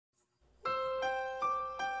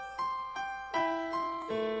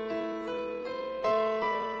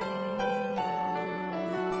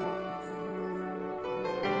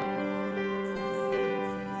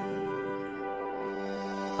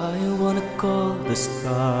wanna call the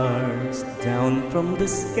stars down from the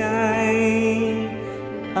sky.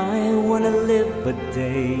 I wanna live a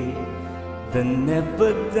day that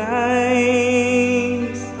never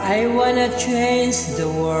dies. I wanna change the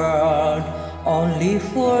world only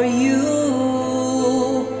for you.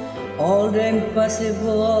 All the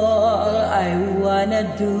impossible I wanna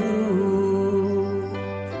do.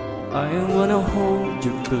 I wanna hold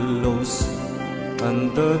you close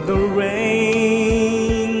under the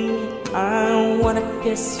rain. I wanna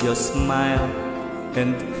kiss your smile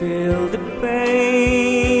and feel the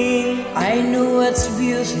pain. I know it's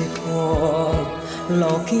beautiful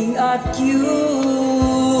looking at you.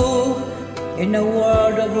 In a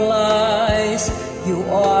world of lies, you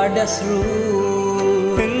are the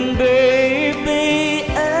truth. And baby,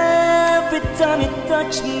 every time you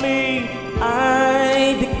touch me,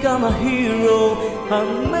 I become a hero.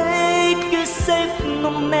 I'll make you safe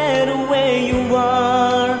no matter where you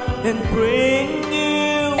are, and bring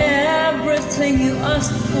you everything you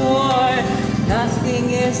ask for. Nothing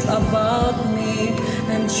is about me.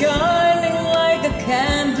 I'm shining like a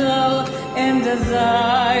candle in the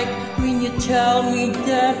dark when you tell me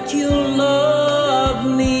that you love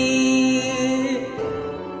me.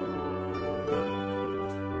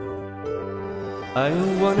 I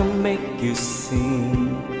wanna make you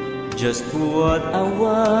sing just what I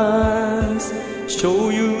was, show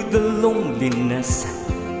you the loneliness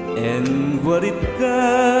and what it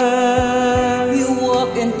does. You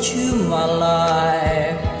walk into my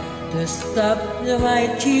life to stop my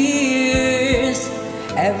tears.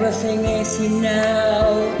 Everything is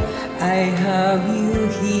now, I have you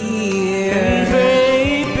here. And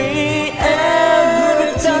baby,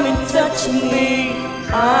 every time you touch me,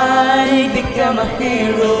 I become a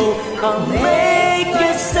hero. I'll make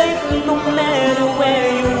you safe no matter where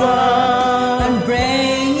you are, and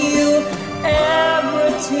bring you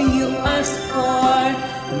everything you ask for.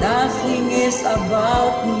 Nothing is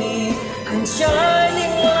about me. I'm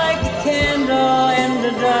shining like a candle in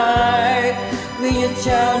the dark when you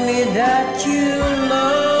tell me that you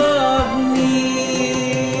love me.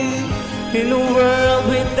 In a world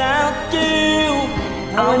without you,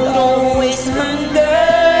 I will always hunger.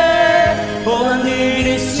 All I need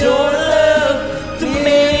is your love to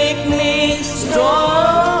make me stronger.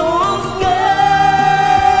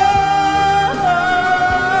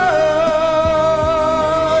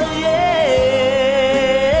 Yeah.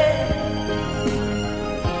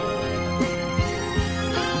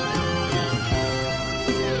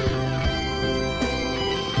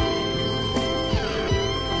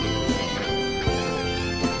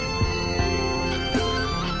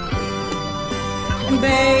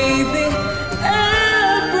 Baby,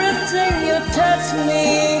 everything you touch me,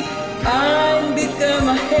 I become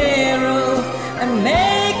a hero and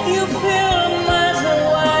make you feel no matter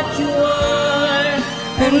what you are,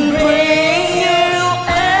 And bring you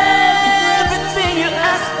everything you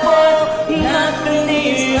ask for. Nothing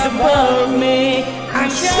is above me.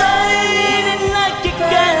 I'm shining like a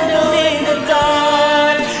candle in the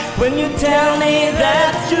dark when you tell me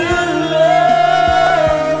that you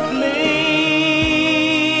love me.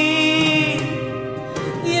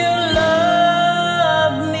 You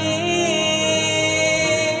love me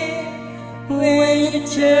when you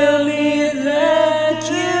tell me that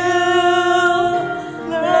you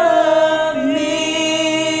love me.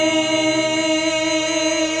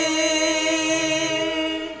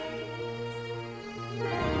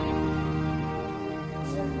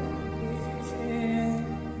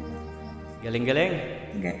 Galing-galing.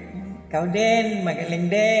 Kau din,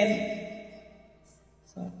 magaling din.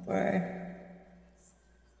 Super.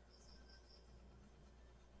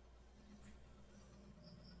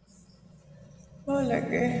 Oh,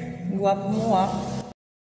 lagi. Guwapo mo ah.